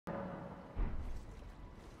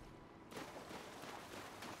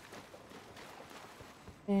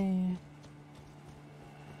Is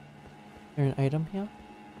there an item here?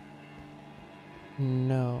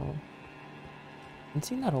 No. I've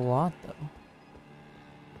seen that a lot though.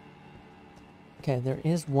 Okay, there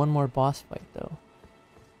is one more boss fight though.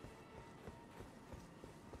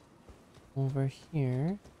 Over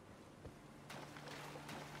here.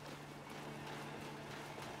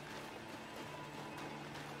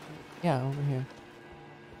 Yeah, over here.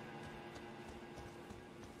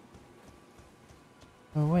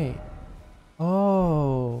 Oh, wait.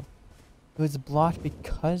 Oh. It was blocked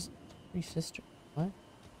because... Three sisters. What?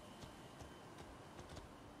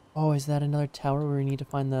 Oh, is that another tower where we need to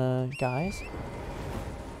find the guys?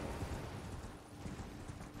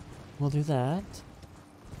 We'll do that.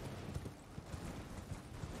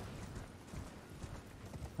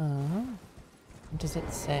 What does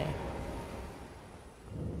it say?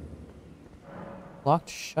 Locked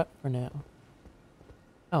shut for now.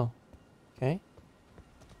 Oh. Okay.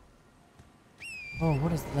 Oh,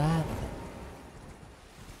 what is that then?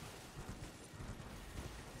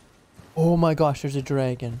 Oh my gosh, there's a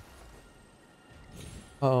dragon.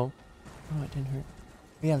 Uh-oh. Oh, it didn't hurt.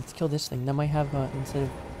 But yeah, let's kill this thing. That might have, might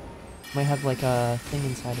have like a thing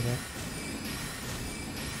inside of it.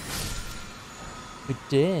 We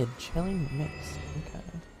did. Chilling mix. Okay.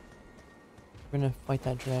 We're gonna fight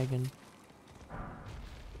that dragon.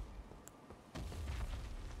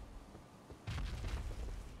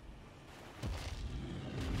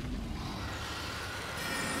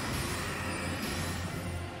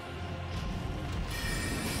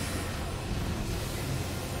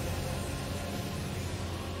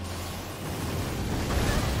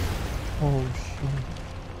 Oh shit.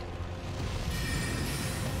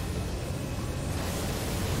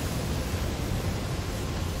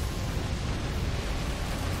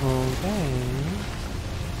 Okay.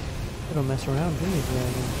 You don't mess around, do you,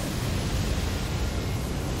 dragon?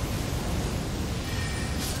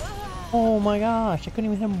 Oh my gosh, I couldn't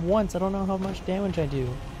even hit him once. I don't know how much damage I do.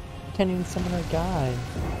 I can't even summon a guy.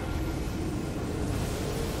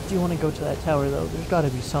 Do you want to go to that tower though? There's gotta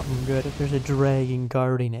be something good if there's a dragon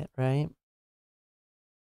guarding it, right?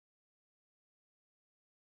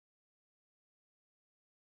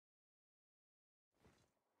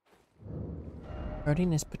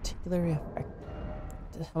 Guarding is particularly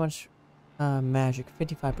effective. How much magic?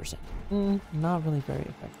 55%. Not really very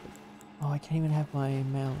effective. Oh, I can't even have my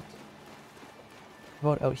mount.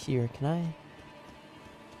 How about out here? Can I?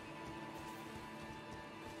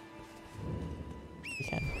 You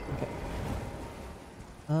can. Okay.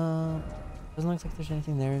 Doesn't look like there's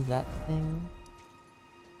anything there. That thing.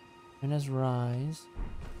 Rena's Rise.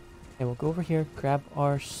 Okay, we'll go over here, grab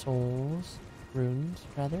our souls. Runes,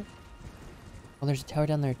 rather. Oh, there's a tower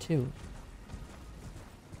down there, too.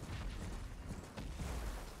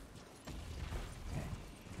 Okay.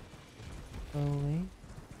 Slowly.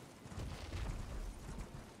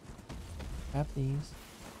 Grab these.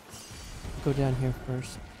 Go down here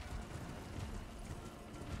first.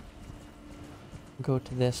 Go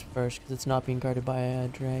to this first, because it's not being guarded by a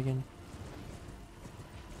dragon.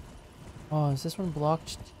 Oh, is this one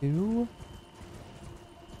blocked too?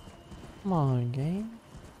 Come on, game.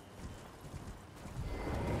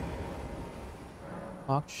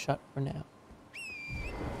 Locked shut for now.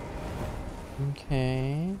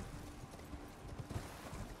 Okay.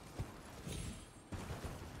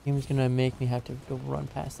 Game's gonna make me have to go run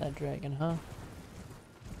past that dragon, huh?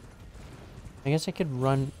 I guess I could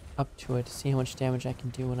run up to it to see how much damage I can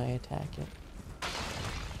do when I attack it.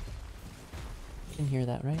 You can hear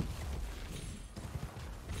that, right?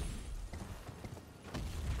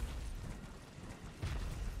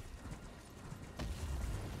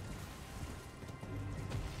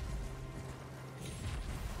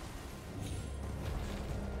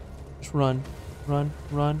 Just run. Run,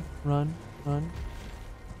 run, run, run.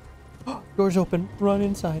 Door's open. Run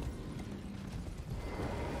inside.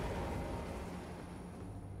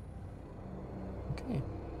 Okay.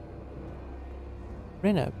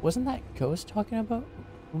 Rena, wasn't that ghost talking about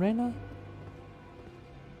Rena?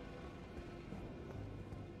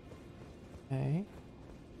 Okay.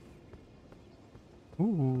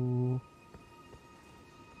 Ooh.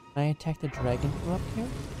 Can I attack the dragon from up here?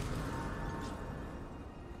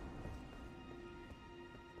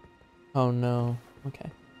 Oh no. Okay.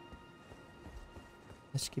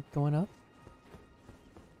 Let's keep going up.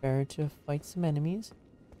 Prepare to fight some enemies.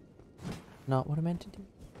 Not what I meant to do.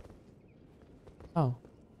 Oh.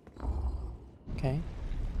 Okay.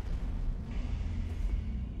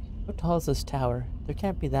 How tall is this tower? There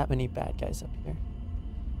can't be that many bad guys up here.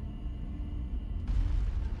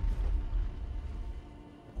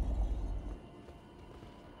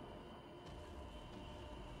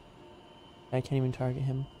 I can't even target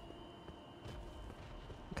him.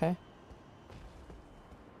 Okay.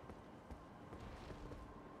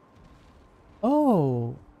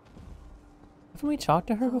 Oh! Haven't we talked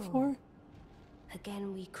to her before?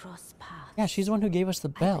 Again we cross paths. Yeah, she's the one who gave us the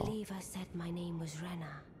bell. I believe I said my name was Ranni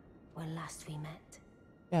when last we met.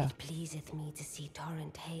 Yeah. It pleaseth me to see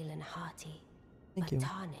Torrent hale and hearty, Thank but you.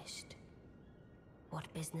 tarnished.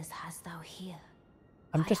 What business hast thou here?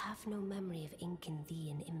 I have no memory of inking thee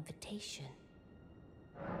an invitation.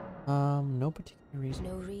 No particular reason.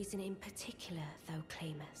 No reason in particular thou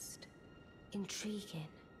claimest. Intriguing.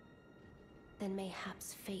 Then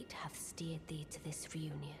mayhaps fate hath steered thee to this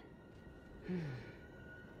reunion.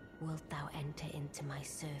 Wilt thou enter into my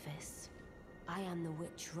service? I am the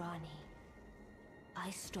witch Ranni. I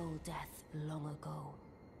stole death long ago,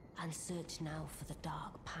 and search now for the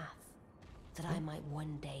dark path, that I might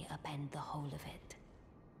one day upend the whole of it,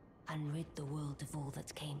 and rid the world of all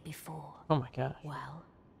that came before. Oh my gosh. Well,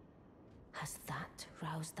 has that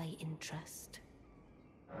roused thy interest?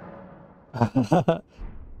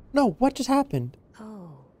 No, what just happened? Oh,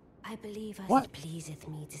 I believe as What? it pleaseth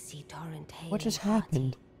me to see Torrent hale. What just and hearty,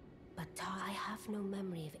 happened? but I have no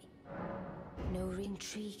memory of it. No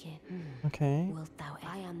intriguing. Okay. Wilt thou?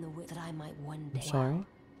 I am the wit that I might one day. I'm sorry.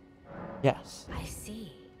 Yes. I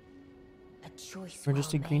see. A choice. We're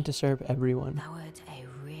just agreeing to serve everyone. Thou art a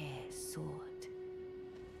rare sword.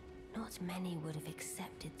 Not many would have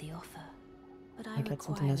accepted the offer, but I get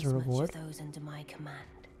something require as a as much reward? of those under my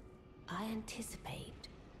command. I anticipate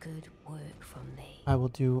good work from thee. I will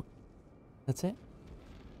do. That's it?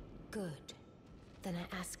 Good. Then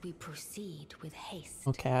I ask we proceed with haste.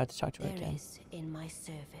 Okay, I have to talk to her There again. is in my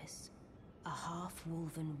service a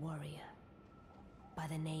half-wolven warrior by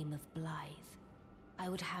the name of Blythe. I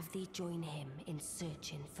would have thee join him in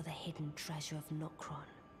searching for the hidden treasure of Nokron,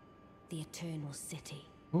 the Eternal City.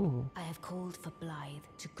 Ooh. I have called for Blythe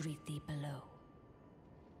to greet thee below.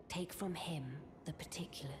 Take from him the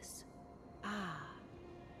particulars. Ah,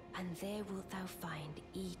 and there wilt thou find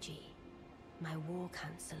Iji, my war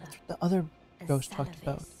counselor. The other And ghost talked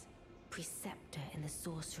about. Salavis, preceptor in the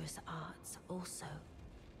sorcerous arts, also.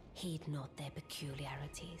 Heed not their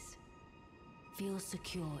peculiarities. Feel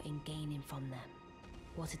secure in gaining from them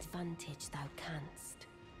what advantage thou canst.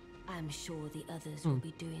 I am sure the others will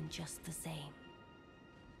be doing just the same.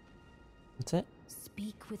 That's it?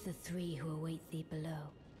 Speak with the three who await thee below.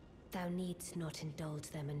 Thou needst not indulge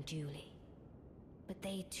them unduly, but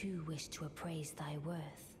they too wish to appraise thy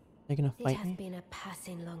worth. They're gonna It fight hath me? been a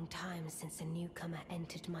passing long time since a newcomer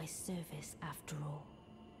entered my service, after all.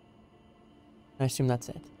 I assume that's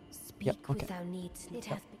it. Speak Yep, okay. with thou needs. It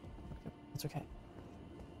hath been. That's okay.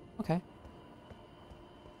 Okay.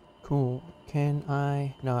 Cool. Can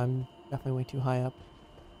I... No, I'm definitely way too high up.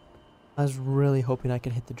 I was really hoping I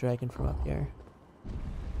could hit the dragon from up here.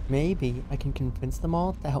 Maybe I can convince them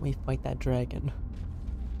all to help me fight that dragon.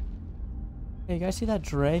 Hey, you guys see that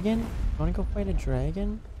dragon? You wanna go fight a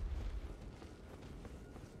dragon?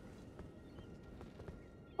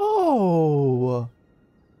 Oh!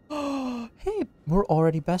 Hey, we're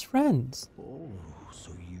already best friends. Oh,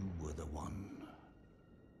 so you were the one.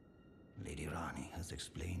 Lady Ranni has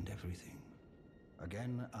explained everything.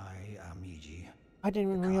 Again, I am Iji, I didn't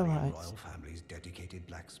even the Karian realize. royal family's dedicated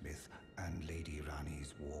blacksmith and Lady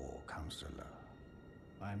Ranni's war counselor.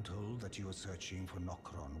 I'm told that you are searching for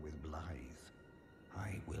Nokron with Blythe.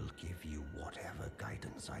 I will give you whatever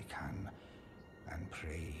guidance I can, and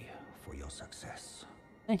pray for your success.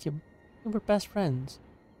 Thank you. We're best friends.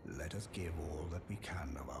 Let us give all that we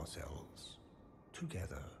can of ourselves,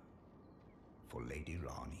 together, for Lady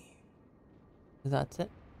Ranni. That's it?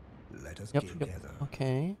 Let us Yep, give yep. together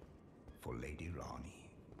Okay. for Lady Ranni.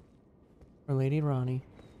 For Lady Ranni.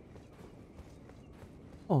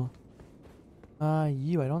 Oh.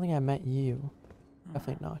 You. I don't think I met you.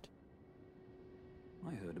 Definitely not.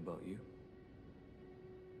 I heard about you.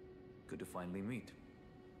 Good to finally meet.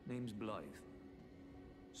 Name's Blythe.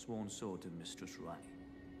 Sworn sword to Mistress Ranni.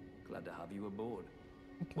 Glad to have you aboard.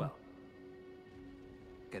 Okay. Well,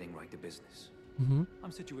 getting right to business. Mm-hmm.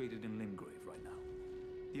 I'm situated in Limgrave right now.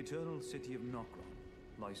 The eternal city of Nokron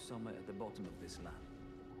lies somewhere at the bottom of this land.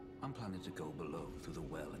 I'm planning to go below through the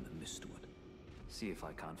well in the Mistwood. See if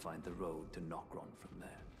I can't find the road to Nokron from there.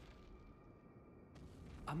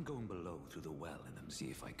 I'm going below through the well and then see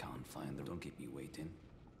if I can't find the... Don't keep me waiting.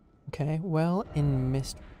 Okay. Well, in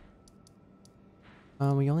Mist.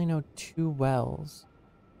 We only know 2 wells.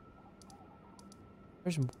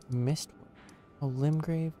 Where's Mistwood? Oh,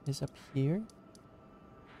 Limgrave is up here.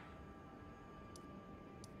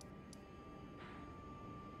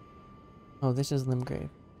 Oh, this is Limgrave.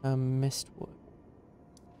 Mistwood.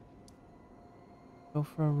 Go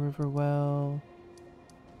for a river well.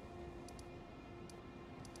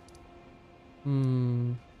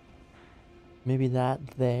 Maybe that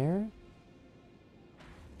there?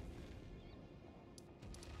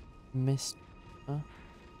 Mist. Huh?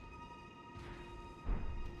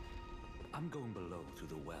 I'm going below through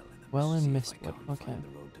the well in the Well mist, and see if I Mistwood. can't Okay. find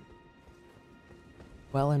the road to...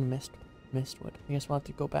 Well and Mistwood. I guess we'll have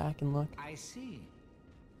to go back and look. I see.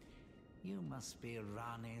 You must be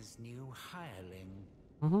Ranni's new hireling.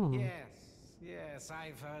 Mm-hmm. Yes,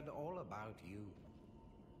 I've heard all about you.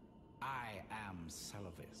 I am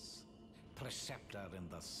Selvis, preceptor in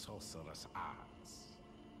the sorcerous arts.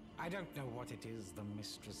 I don't know what it is the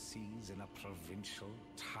mistress sees in a provincial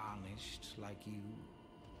tarnished like you,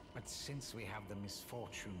 but since we have the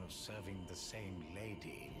misfortune of serving the same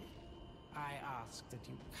lady, I ask that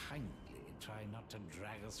you kindly try not to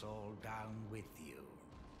drag us all down with you.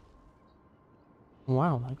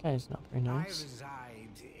 Wow, that guy's not very I nice.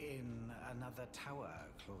 reside in another tower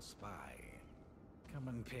close by. Come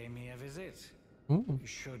and pay me a visit.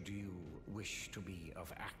 Should you wish to be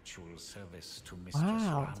of actual service to Mistress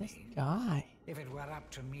Wow, Ranni. this guy. If it were up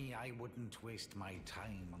to me, I wouldn't waste my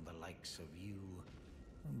time on the likes of you.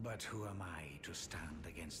 But who am I to stand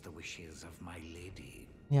against the wishes of my lady?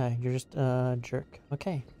 Yeah, you're just a jerk.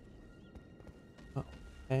 Okay. Oh,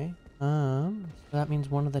 okay. So that means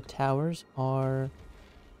one of the towers are...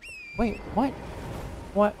 Wait, what?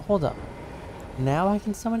 What? Hold up. Now I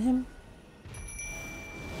can summon him?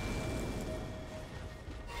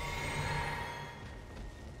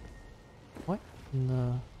 What in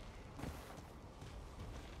the...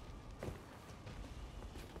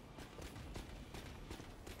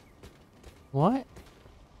 What?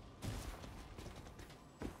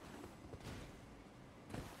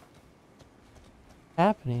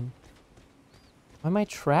 Happening? Why am I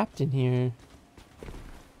trapped in here?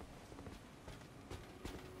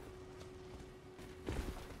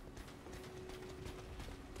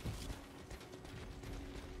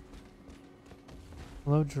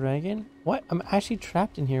 Hello, dragon? What? I'm actually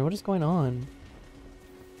trapped in here. What is going on?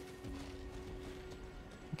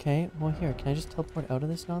 Okay, well here, can I just teleport out of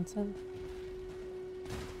this nonsense?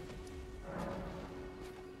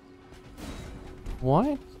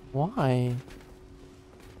 What? Why?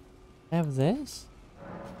 I have this?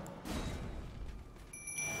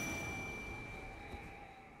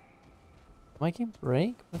 My game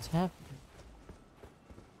break? What's happening?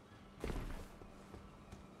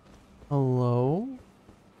 Hello?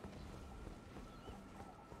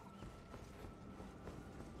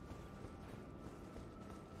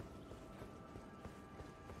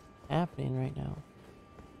 Happening right now.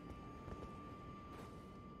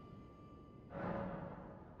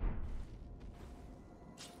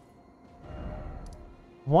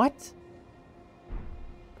 What?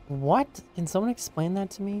 What? Can someone explain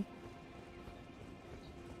that to me?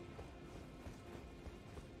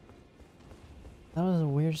 That was the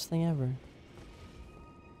weirdest thing ever.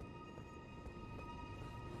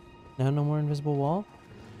 Now no more invisible wall?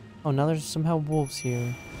 Oh, now there's somehow wolves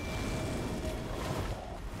here.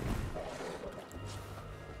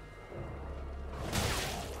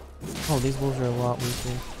 Oh, these wolves are a lot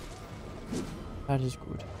weaker. That is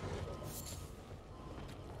good.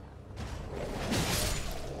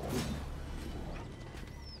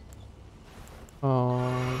 Oh,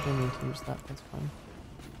 I didn't mean to use that. That's fine.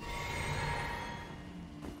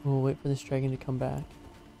 We'll wait for this dragon to come back.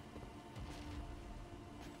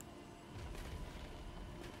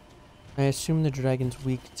 I assume the dragon's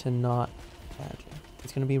weak to not magic.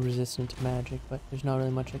 It's gonna be resistant to magic, but there's not really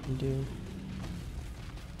much I can do.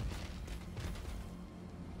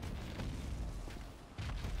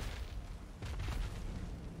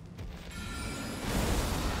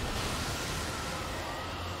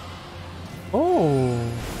 Oh!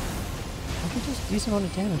 I did just decent amount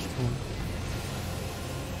of damage to him.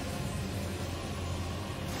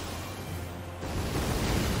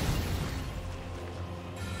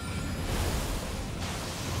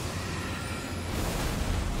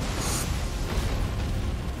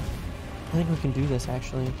 I think we can do this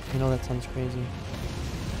actually. I know that sounds crazy.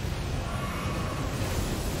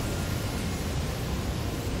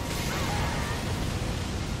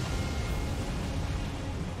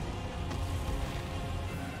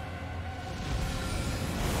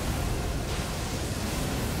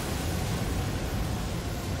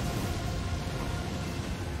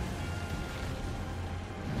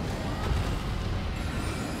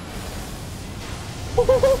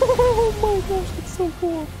 Oh my gosh, that's so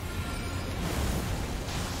cool.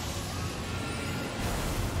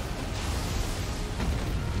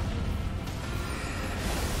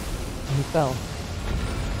 And he fell.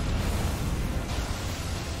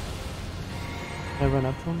 Can I run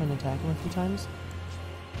up to him and attack him a few times?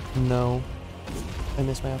 No. I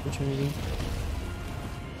missed my opportunity.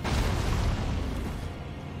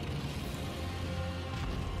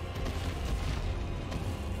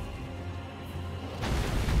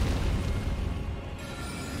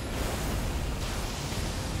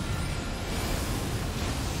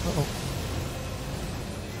 Uh-oh.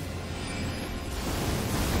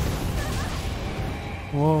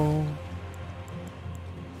 Whoa.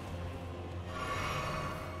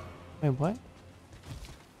 Wait, what?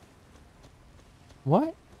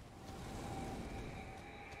 What?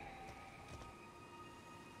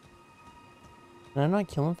 Did I not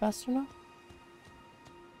kill him fast enough?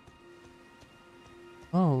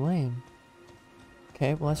 Oh, lame.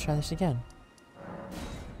 Okay, well, let's try this again.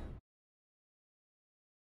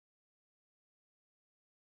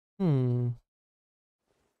 Hmm.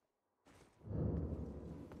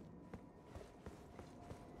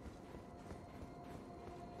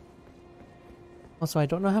 Also, I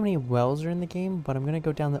don't know how many wells are in the game, but I'm gonna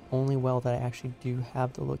go down the only well that I actually do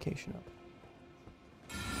have the location of.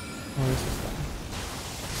 Oh, this is fun.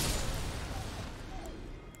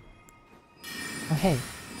 Oh, hey.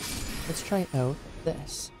 Let's try out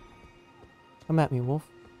this. Come at me, wolf.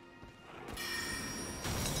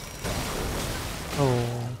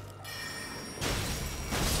 Oh.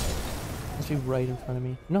 Must be right in front of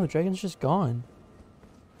me. No, the dragon's just gone.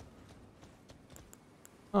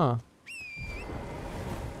 Huh.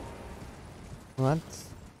 Well, that's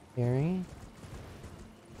scary.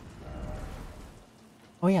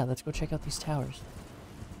 Oh yeah, let's go check out these towers.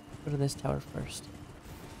 Go to this tower first.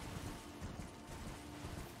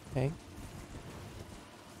 Okay.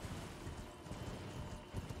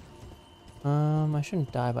 I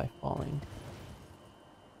shouldn't die by falling.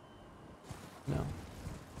 No.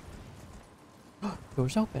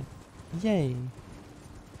 Door's open. Yay.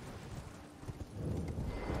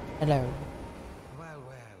 Hello. Well,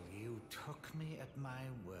 you took me at my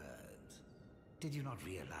word. Did you not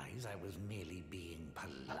realize I was merely being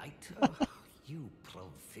polite? Oh, you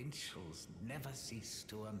provincials never cease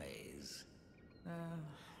to amaze.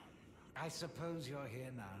 I suppose you're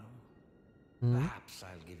here now. Perhaps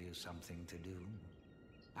I'll give you something to do.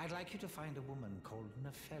 I'd like you to find a woman called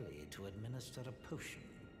Nefeli to administer a potion.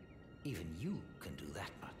 Even you can do that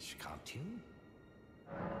much, can't you?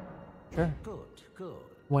 Sure. Good.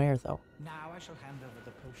 Where though? Now I shall hand over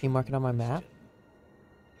the potion. Can you mark it on my map?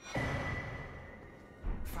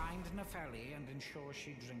 Find Nefeli and ensure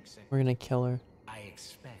she drinks it. We're gonna kill her. I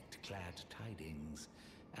expect glad tidings,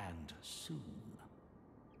 and soon.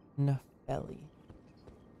 Nefeli.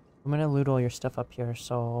 I'm gonna loot all your stuff up here,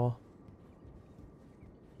 so...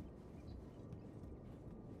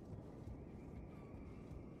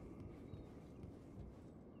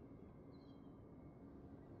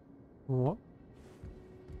 What?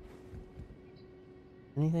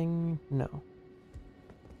 Anything? No.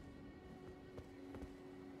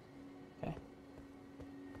 Okay.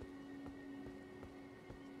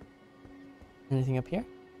 Anything up here?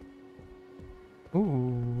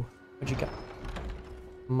 Ooh. What'd you got?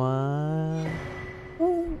 Come on.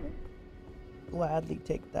 Ooh. Gladly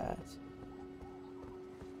take that.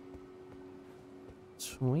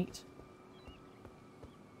 Sweet.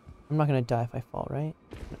 I'm not gonna die if I fall, right?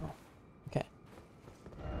 No. Okay.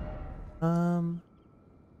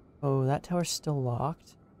 Oh, that tower's still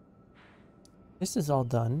locked. This is all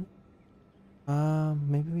done.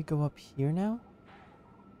 Maybe we go up here now?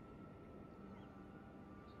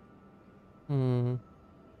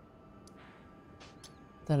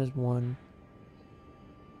 That is one.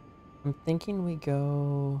 I'm thinking we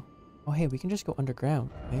go... Oh, hey, we can just go underground,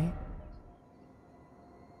 right?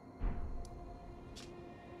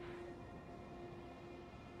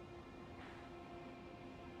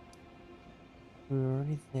 We were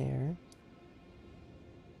already there.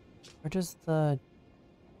 Where does the...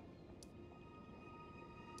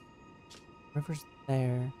 river's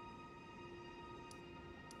there?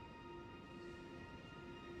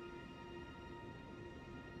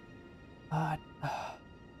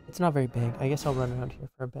 It's not very big. I guess I'll run around here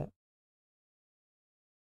for a bit.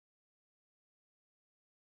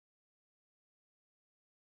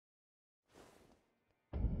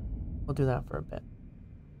 We'll do that for a bit.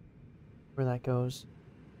 Where that goes.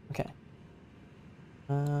 Okay.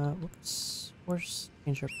 Whoops. Where's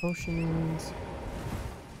change our potions?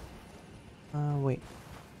 Wait.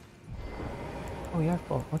 Oh, we are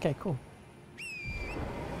full. Okay, cool.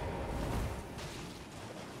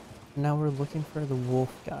 Now we're looking for the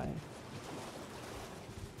wolf guy.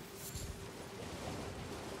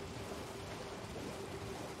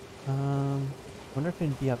 Wonder if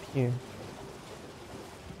it'd be up here.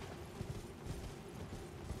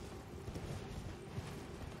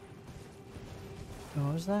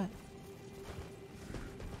 was that?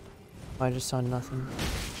 Oh, I just saw nothing.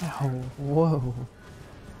 Oh, whoa.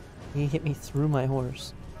 He hit me through my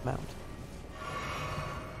horse mount.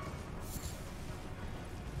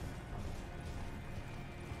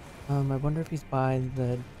 I wonder if he's by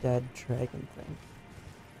the dead dragon thing.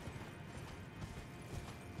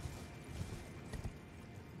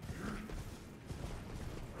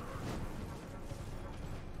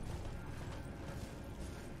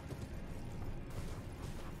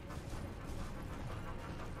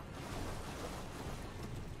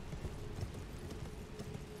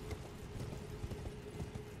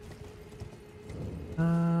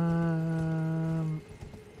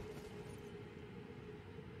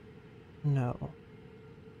 No.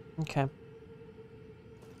 Okay.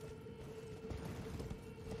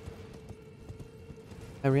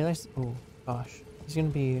 I realized, oh gosh, it's gonna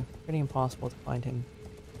be pretty impossible to find him.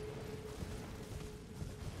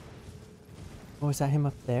 Oh, is that him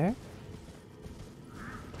up there?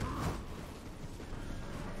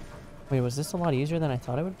 Wait, was this a lot easier than I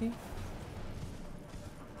thought it would be?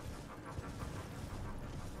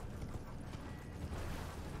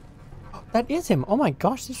 That is him! Oh my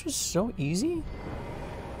gosh, this was so easy!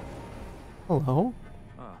 Hello?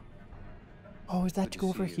 Ah, Oh, is that good to to go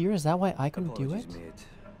over see you. here? Is that why I couldn't do it? apologies, mate,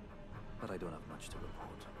 but I don't have much to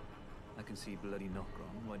report. I can see bloody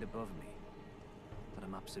Nokron right above me, but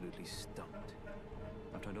I'm absolutely stumped.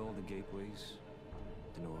 I've tried all the gateways,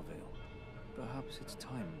 to no avail. Perhaps it's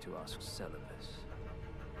time to ask Celibus.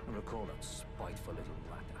 I recall that spiteful little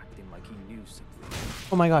rat acting like he knew something.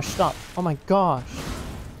 Oh my gosh, stop! Oh my gosh!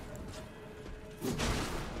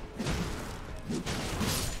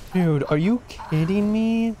 Dude, are you kidding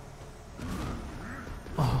me?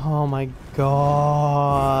 Oh my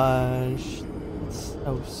gosh. That's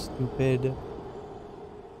so stupid.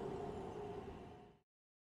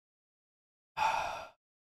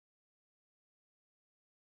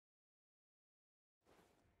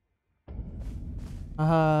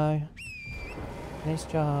 Nice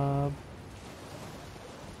job.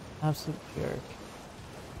 Absolute jerk.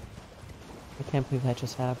 I can't believe that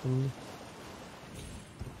just happened.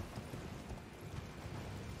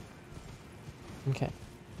 Okay.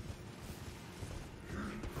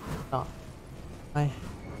 Stop. I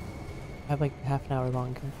have like half an hour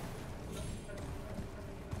longer.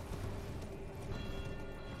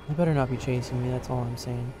 He better not be chasing me, that's all I'm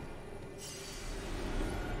saying.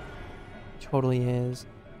 Totally is.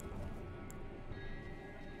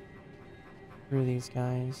 Screw these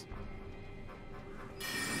guys.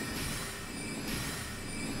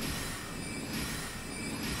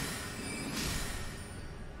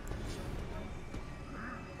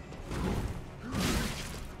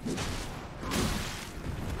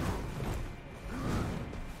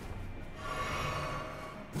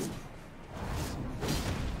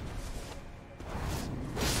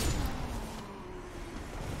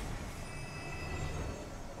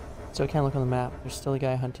 So I can't look on the map. There's still a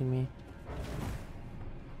guy hunting me.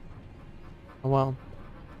 Oh well.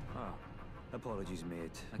 Ah, apologies,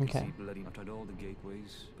 mate. I can see bloody... I've tried all the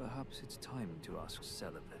gateways. Perhaps it's time to ask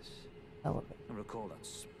Celibus. Elevate. I recall that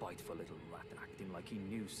spiteful little rat acting like he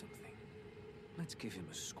knew something. Let's give him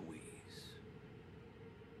a squeeze.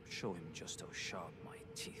 Show him just how sharp my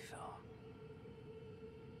teeth are.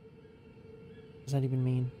 What does that even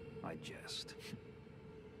mean? I jest.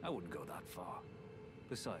 I wouldn't go that far.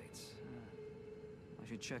 Besides, I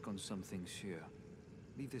should check on some things here.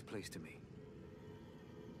 Leave this place to me.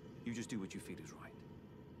 You just do what you feel is right.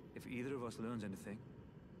 If either of us learns anything,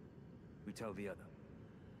 we tell the other.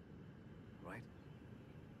 Right?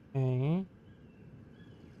 Okay.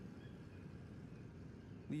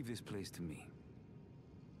 Leave this place to me.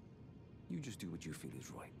 You just do what you feel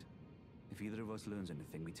is right. If either of us learns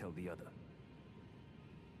anything, we tell the other.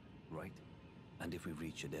 Right? And if we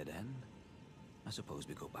reach a dead end, I suppose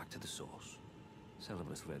we go back to the source.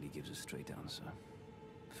 Celibus rarely gives a straight answer.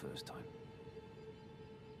 First time.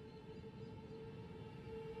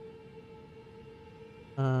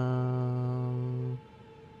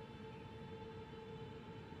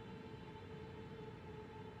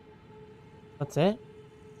 That's it?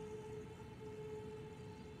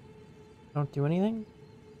 Don't do anything?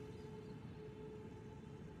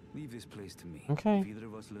 Leave this place to me. Okay. If either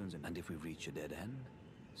of us learns and if we reach a dead end,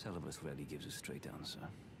 Celibus rarely gives a straight answer.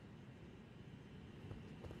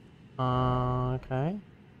 Okay.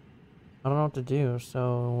 I don't know what to do,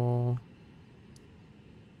 so...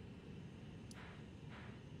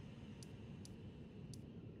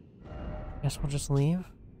 Guess we'll just leave.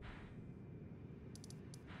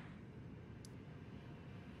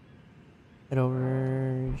 Head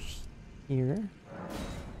over here.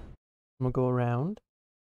 We'll go around.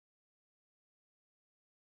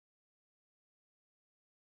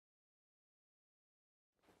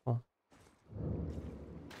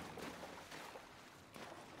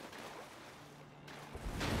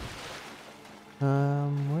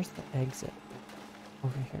 Where's the exit?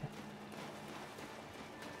 Over here.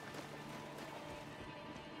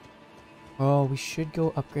 Oh, we should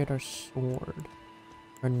go upgrade our sword.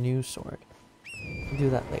 Our new sword. We'll do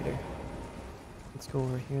that later. Let's go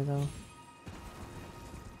over here though.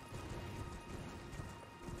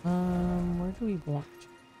 Where do we want to?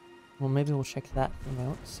 Well, maybe we'll check that thing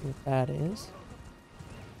out, see what that is.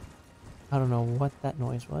 I don't know what that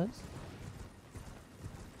noise was.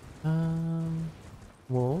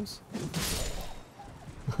 Wolves?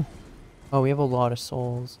 Oh, we have a lot of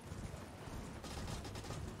souls.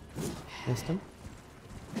 Missed him.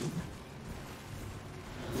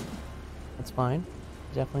 That's fine.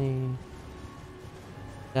 Definitely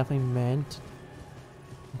meant.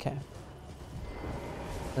 Okay.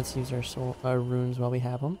 Let's use our runes while we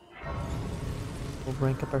have them. We'll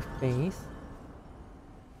rank up our faith.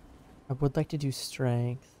 I would like to do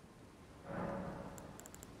strength.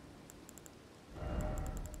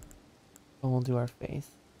 But we'll do our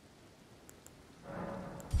faith.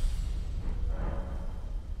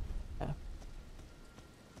 Yeah.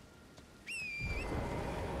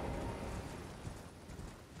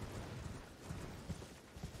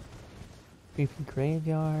 Creepy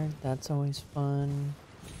graveyard, that's always fun.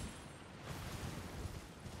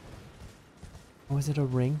 Oh, is it a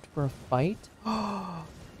ranked for a fight? Oh,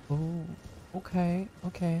 okay,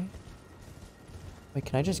 okay. Wait,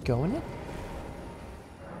 can I just go in it?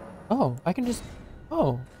 Oh, I can just...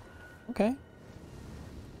 Oh, okay.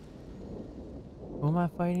 Who am I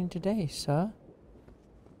fighting today, sir?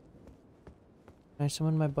 Can I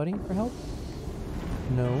summon my buddy for help?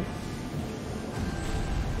 No.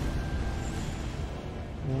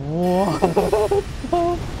 What?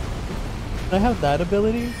 Can I have that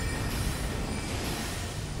ability?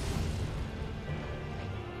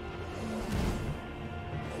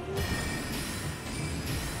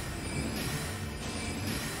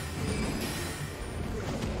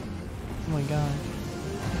 Oh my god.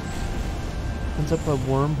 Opens up a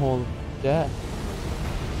wormhole of death.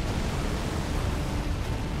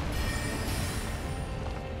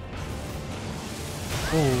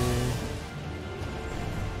 Oh.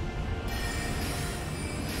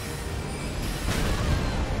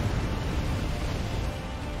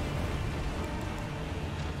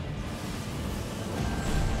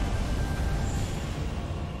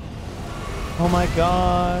 Oh my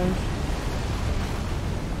gosh.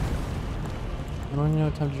 I don't even know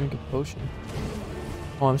what time to drink a potion.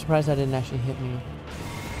 Oh, I'm surprised that didn't actually hit me.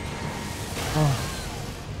 Oh,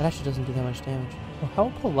 that actually doesn't do that much damage. Oh, how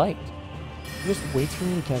polite. He just waits for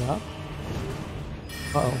me to get up?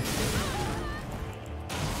 Uh-oh.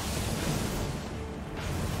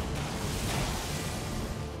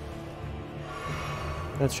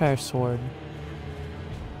 Let's try our sword.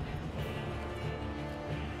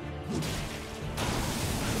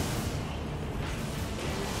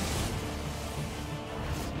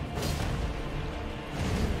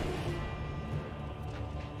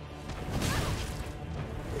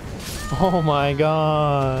 Oh my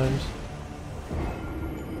gosh.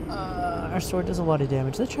 Our sword does a lot of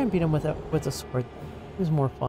damage. Let's try and beat him with a sword. It was more fun.